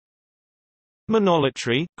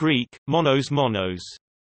Monolatry, Greek, monos.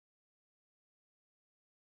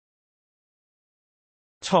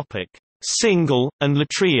 Topic: Single, and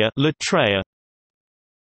latreia.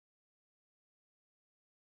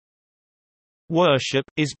 Worship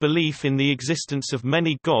is belief in the existence of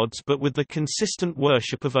many gods but with the consistent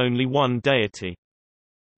worship of only one deity.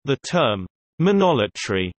 The term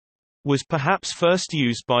monolatry was perhaps first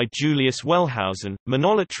used by Julius Wellhausen.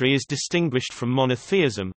 Monolatry is distinguished from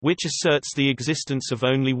monotheism, which asserts the existence of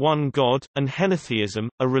only one god, and henotheism,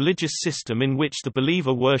 a religious system in which the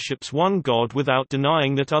believer worships one god without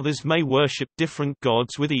denying that others may worship different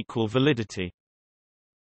gods with equal validity.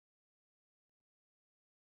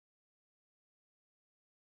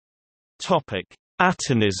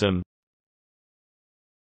 Atenism.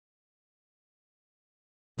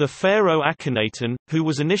 The pharaoh Akhenaten, who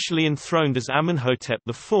was initially enthroned as Amenhotep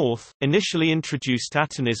IV, initially introduced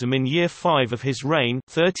Atenism in year 5 of his reign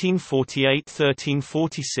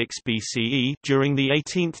 1348–1346 BCE during the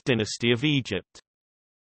 18th dynasty of Egypt.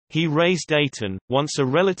 He raised Aten, once a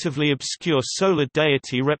relatively obscure solar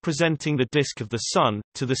deity representing the disk of the sun,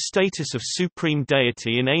 to the status of supreme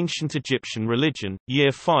deity in ancient Egyptian religion.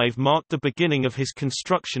 Year 5 marked the beginning of his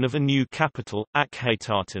construction of a new capital,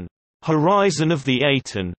 Akhetaten, horizon of the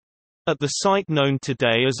Aten, at the site known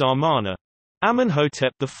today as Amarna.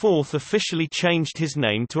 Amenhotep IV officially changed his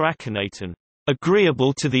name to Akhenaten,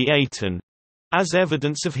 agreeable to the Aten, as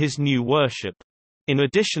evidence of his new worship. In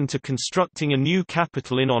addition to constructing a new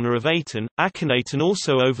capital in honor of Aten, Akhenaten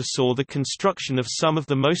also oversaw the construction of some of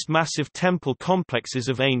the most massive temple complexes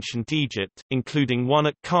of ancient Egypt, including one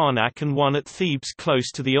at Karnak and one at Thebes close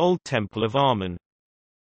to the old temple of Amun.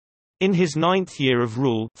 In his 9th year of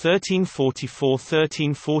rule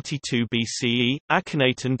 1344–1342 BCE,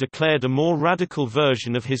 Akhenaten declared a more radical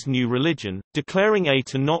version of his new religion, declaring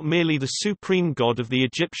Aten not merely the supreme god of the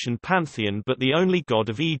Egyptian pantheon but the only god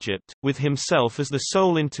of Egypt, with himself as the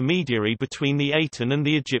sole intermediary between the Aten and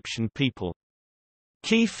the Egyptian people.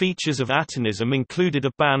 Key features of Atenism included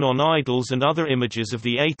a ban on idols and other images of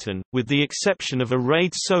the Aten, with the exception of a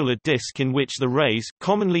rayed solar disk in which the rays,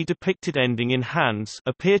 commonly depicted ending in hands,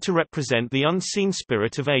 appear to represent the unseen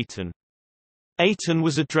spirit of Aten. Aten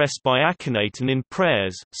was addressed by Akhenaten in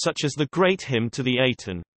prayers, such as the Great Hymn to the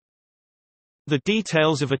Aten. The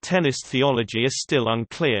details of Atenist theology are still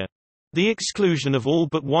unclear. The exclusion of all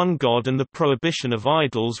but one god and the prohibition of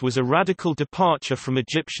idols was a radical departure from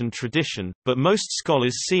Egyptian tradition, but most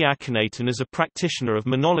scholars see Akhenaten as a practitioner of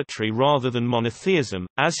monolatry rather than monotheism,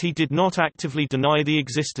 as he did not actively deny the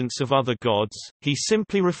existence of other gods, he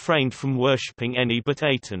simply refrained from worshipping any but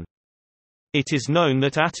Aten. It is known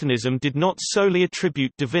that Atenism did not solely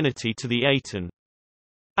attribute divinity to the Aten.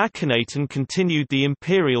 Akhenaten continued the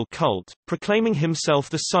imperial cult, proclaiming himself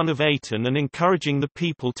the son of Aten and encouraging the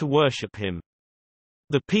people to worship him.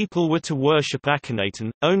 The people were to worship Akhenaten,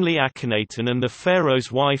 only Akhenaten and the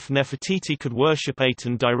pharaoh's wife Nefertiti could worship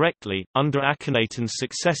Aten directly. Under Akhenaten's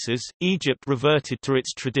successors, Egypt reverted to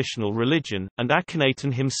its traditional religion, and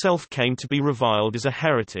Akhenaten himself came to be reviled as a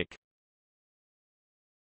heretic.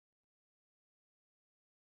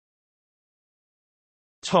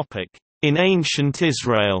 In ancient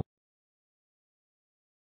Israel,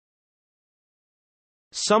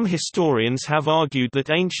 some historians have argued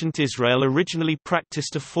that ancient Israel originally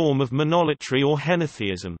practiced a form of monolatry or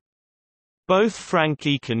henotheism. Both Frank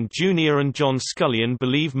Eakin Jr. and John Scullion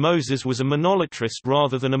believe Moses was a monolatrist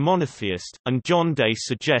rather than a monotheist, and John Day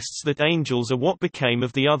suggests that angels are what became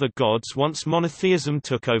of the other gods once monotheism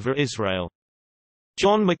took over Israel.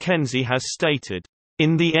 John Mackenzie has stated,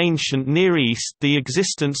 "In the ancient Near East the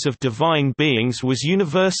existence of divine beings was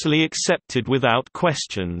universally accepted without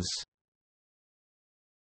questions.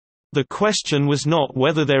 The question was not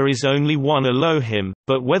whether there is only one Elohim,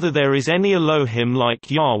 but whether there is any Elohim like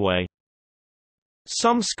Yahweh."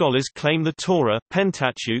 Some scholars claim the Torah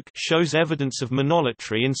Pentateuch shows evidence of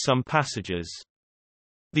monolatry in some passages.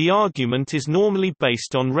 The argument is normally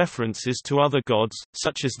based on references to other gods,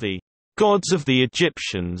 such as the gods of the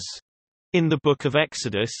Egyptians in the Book of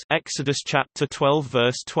Exodus, Exodus chapter 12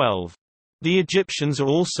 verse 12. The Egyptians are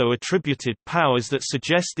also attributed powers that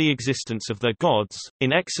suggest the existence of their gods.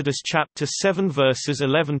 In Exodus chapter 7 verses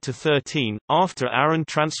 11 to 13, after Aaron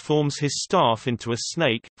transforms his staff into a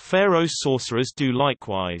snake, Pharaoh's sorcerers do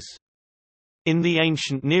likewise. In the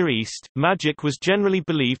ancient Near East, magic was generally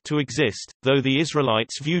believed to exist, though the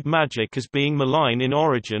Israelites viewed magic as being malign in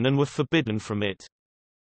origin and were forbidden from it.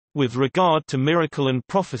 With regard to miracle and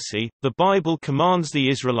prophecy, the Bible commands the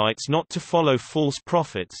Israelites not to follow false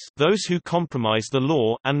prophets, those who compromise the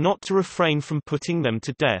law, and not to refrain from putting them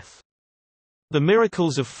to death. The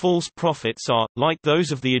miracles of false prophets are, like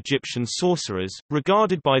those of the Egyptian sorcerers,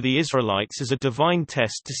 regarded by the Israelites as a divine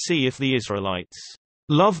test to see if the Israelites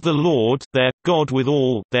love the Lord, their God with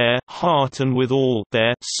all their heart and with all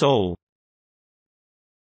their soul.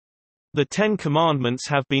 The Ten Commandments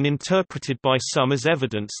have been interpreted by some as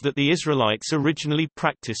evidence that the Israelites originally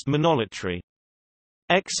practiced monolatry.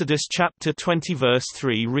 Exodus chapter 20 verse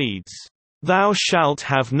 3 reads, "Thou shalt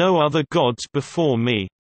have no other gods before me."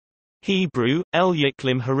 Hebrew, El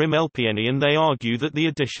Yiklim Harim Elpieni, and they argue that the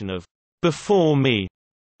addition of "before me"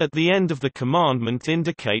 at the end of the commandment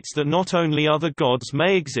indicates that not only other gods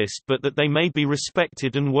may exist but that they may be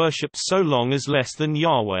respected and worshipped so long as less than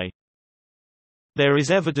Yahweh. There is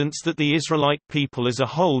evidence that the Israelite people as a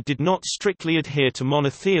whole did not strictly adhere to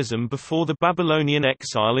monotheism before the Babylonian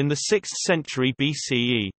exile in the 6th century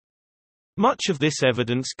BCE. Much of this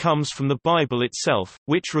evidence comes from the Bible itself,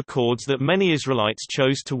 which records that many Israelites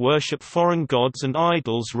chose to worship foreign gods and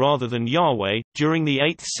idols rather than Yahweh. During the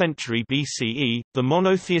 8th century BCE, the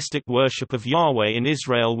monotheistic worship of Yahweh in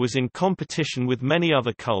Israel was in competition with many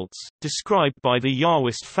other cults, described by the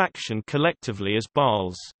Yahwist faction collectively as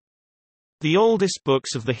Baals. The oldest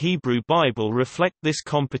books of the Hebrew Bible reflect this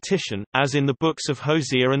competition, as in the books of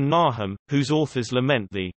Hosea and Nahum, whose authors lament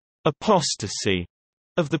the apostasy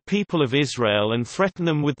of the people of Israel and threaten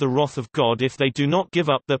them with the wrath of God if they do not give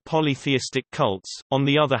up their polytheistic cults. On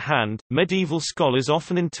the other hand, medieval scholars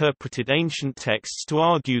often interpreted ancient texts to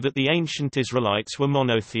argue that the ancient Israelites were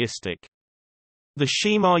monotheistic. The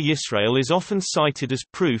Shema Yisrael is often cited as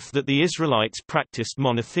proof that the Israelites practiced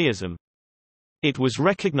monotheism. It was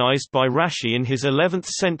recognized by Rashi in his 11th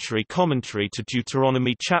century commentary to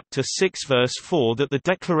Deuteronomy chapter 6 verse 4 that the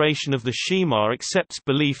declaration of the Shema accepts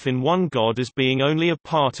belief in one God as being only a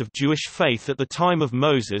part of Jewish faith at the time of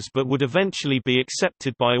Moses but would eventually be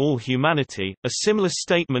accepted by all humanity. A similar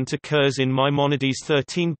statement occurs in Maimonides'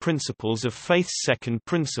 13 Principles of Faith's second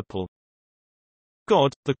principle.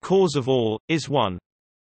 God, the cause of all, is one.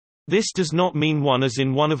 This does not mean one as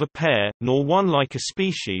in one of a pair, nor one like a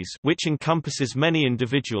species which encompasses many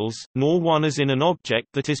individuals, nor one as in an object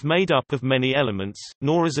that is made up of many elements,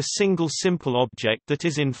 nor as a single simple object that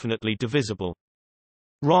is infinitely divisible.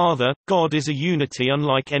 Rather, God is a unity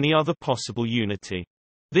unlike any other possible unity.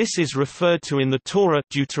 This is referred to in the Torah,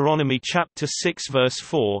 Deuteronomy chapter 6 verse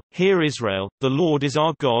 4, "Hear Israel, the Lord is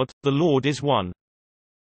our God, the Lord is one."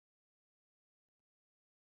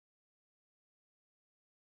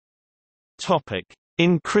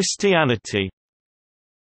 In Christianity,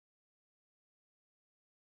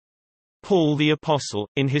 Paul the Apostle,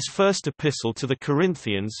 in his first epistle to the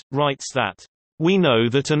Corinthians, writes that, "We know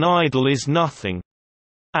that an idol is nothing,"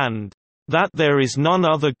 and that there is none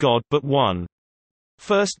other God but one.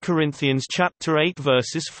 1 Corinthians chapter 8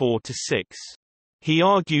 verses 4–6. He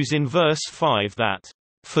argues in verse 5 that,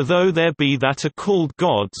 "For though there be that are called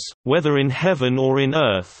gods, whether in heaven or in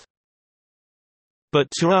earth, but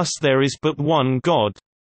to us there is but one God."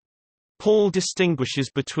 Paul distinguishes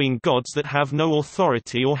between gods that have no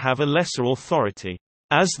authority or have a lesser authority,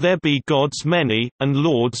 "as there be gods many, and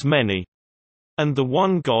lords many," and the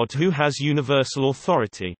one God who has universal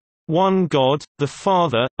authority, "One God, the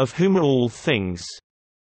Father, of whom are all things,"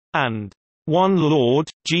 and "One Lord,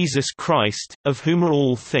 Jesus Christ, of whom are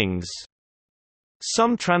all things."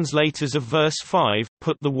 Some translators of verse 5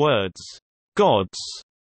 put the words, "gods"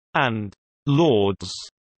 and "lords"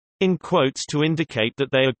 in quotes to indicate that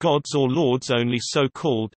they are gods or lords only so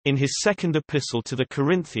called. In his second epistle to the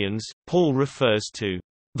Corinthians, Paul refers to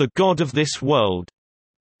the God of this world.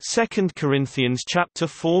 2 Corinthians chapter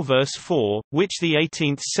 4 verse 4, which the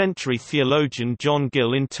 18th century theologian John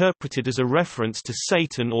Gill interpreted as a reference to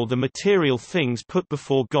Satan or the material things put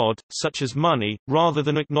before God, such as money, rather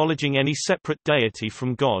than acknowledging any separate deity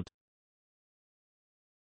from God.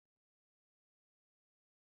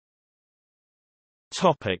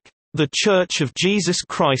 The Church of Jesus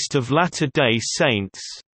Christ of Latter-day Saints.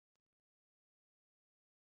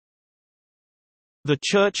 The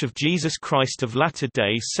Church of Jesus Christ of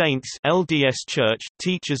Latter-day Saints (LDS Church)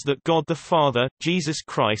 teaches that God the Father, Jesus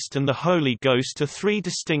Christ and the Holy Ghost are three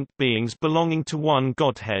distinct beings belonging to one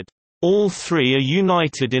Godhead. All three are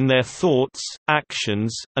united in their thoughts,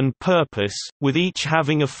 actions, and purpose, with each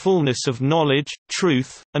having a fullness of knowledge,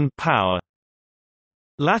 truth, and power.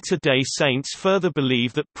 Latter-day Saints further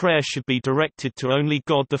believe that prayer should be directed to only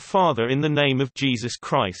God the Father in the name of Jesus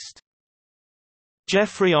Christ.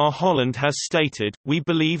 Jeffrey R. Holland has stated, "We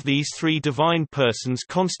believe these three divine persons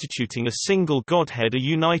constituting a single Godhead are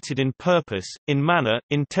united in purpose, in manner,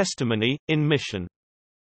 in testimony, in mission.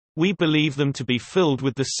 We believe them to be filled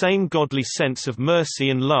with the same godly sense of mercy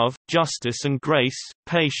and love, justice and grace,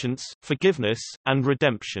 patience, forgiveness, and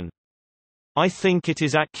redemption. I think it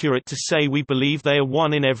is accurate to say we believe they are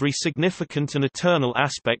one in every significant and eternal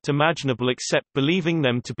aspect imaginable except believing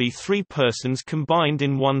them to be three persons combined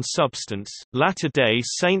in one substance. Latter-day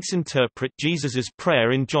Saints interpret Jesus's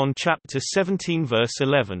prayer in John chapter 17 verse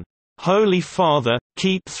 11. Holy Father,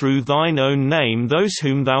 keep through thine own name those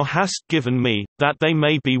whom thou hast given me, that they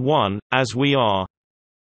may be one, as we are.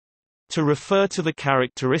 To refer to the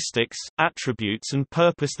characteristics, attributes and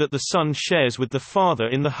purpose that the Son shares with the Father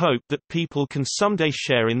in the hope that people can someday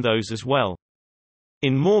share in those as well.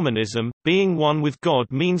 In Mormonism, being one with God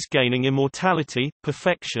means gaining immortality,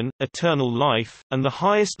 perfection, eternal life, and the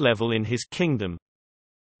highest level in His kingdom.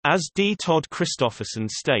 As D. Todd Christofferson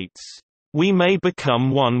states, "We may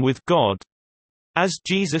become one with God." As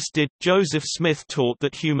Jesus did, Joseph Smith taught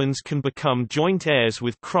that humans can become joint heirs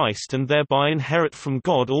with Christ and thereby inherit from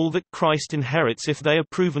God all that Christ inherits if they are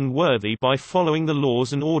proven worthy by following the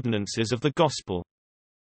laws and ordinances of the gospel.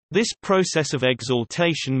 This process of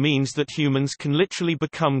exaltation means that humans can literally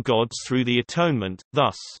become gods through the atonement,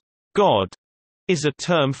 thus, God is a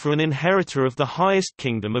term for an inheritor of the highest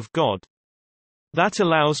kingdom of God. That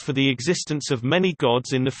allows for the existence of many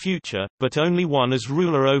gods in the future, but only one as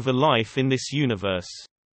ruler over life in this universe.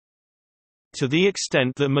 To the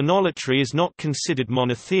extent that monolatry is not considered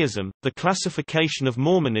monotheism, the classification of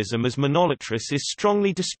Mormonism as monolatrous is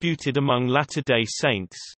strongly disputed among Latter-day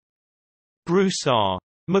Saints. Bruce R.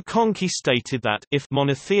 McConkie stated that, if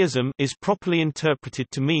monotheism is properly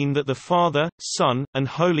interpreted to mean that the Father, Son, and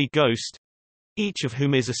Holy Ghost, each of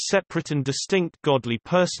whom is a separate and distinct godly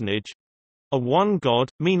personage, are one God,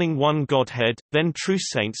 meaning one Godhead, then true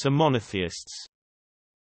saints are monotheists.